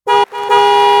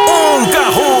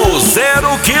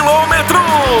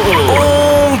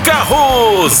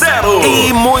zero.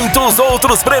 E muitos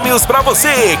outros prêmios pra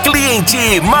você,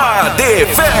 cliente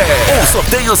Madefé. O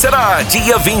sorteio será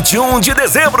dia 21 de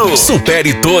dezembro.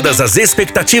 Supere todas as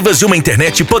expectativas de uma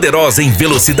internet poderosa em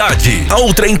velocidade. A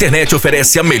Ultra Internet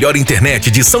oferece a melhor internet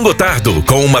de São Gotardo,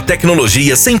 com uma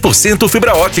tecnologia 100%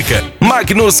 fibra ótica.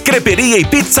 Magnus Creperia e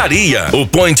Pizzaria, o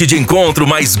point de encontro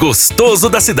mais gostoso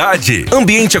da cidade.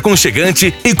 Ambiente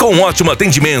aconchegante e com ótimo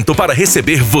atendimento para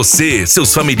receber você,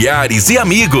 seus familiares e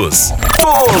amigos.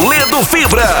 Toledo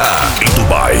Fibra e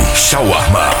Dubai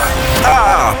Shawarma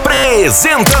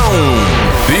apresentam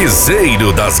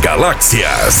Piseiro das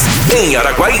Galáxias, em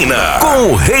Araguaína,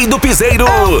 com o rei do piseiro,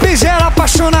 piseiro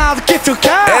apaixonado que tu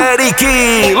quer, Eric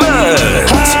Land.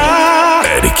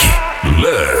 Eric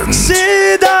Land.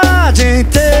 Cidade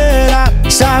inteira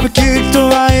sabe que tu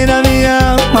ainda me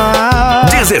ama.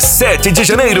 17 de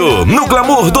janeiro, no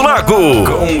Glamour do Lago,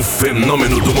 com o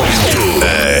fenômeno do momento,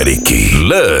 Eric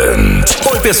Land.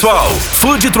 Oi pessoal,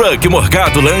 Food Truck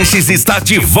Morgado Lanches está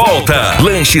de volta.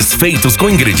 Lanches feitos com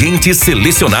ingredientes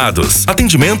selecionados,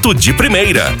 atendimento de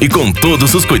primeira e com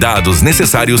todos os cuidados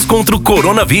necessários contra o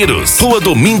coronavírus. Rua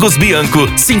Domingos Bianco,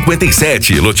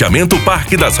 57, loteamento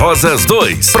Parque das Rosas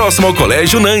 2, próximo ao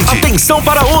Colégio Nandi. Atenção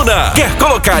para a UNA! Quer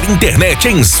colocar internet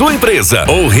em sua empresa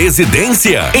ou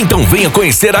residência? Então venha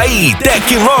conhecer a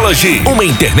Technology, uma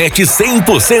internet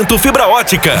 100% fibra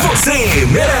ótica. Você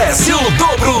merece o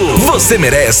dobro. Você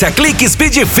merece a Clique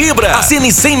Speed Fibra.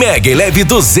 Assine 100 mega e leve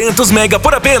 200 mega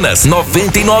por apenas R$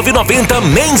 99,90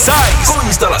 mensais, com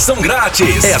instalação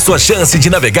grátis. É a sua chance de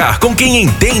navegar com quem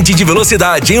entende de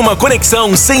velocidade em uma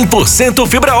conexão 100%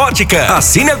 fibra ótica.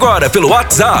 Assine agora pelo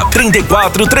WhatsApp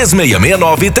 34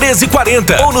 3669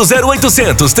 1340 ou no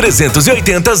 0800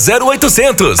 380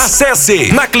 0800.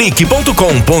 Acesse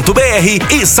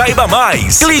naclique.com.br e saiba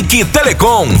mais. Clique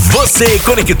Telecom, você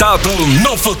conectado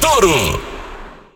no futuro.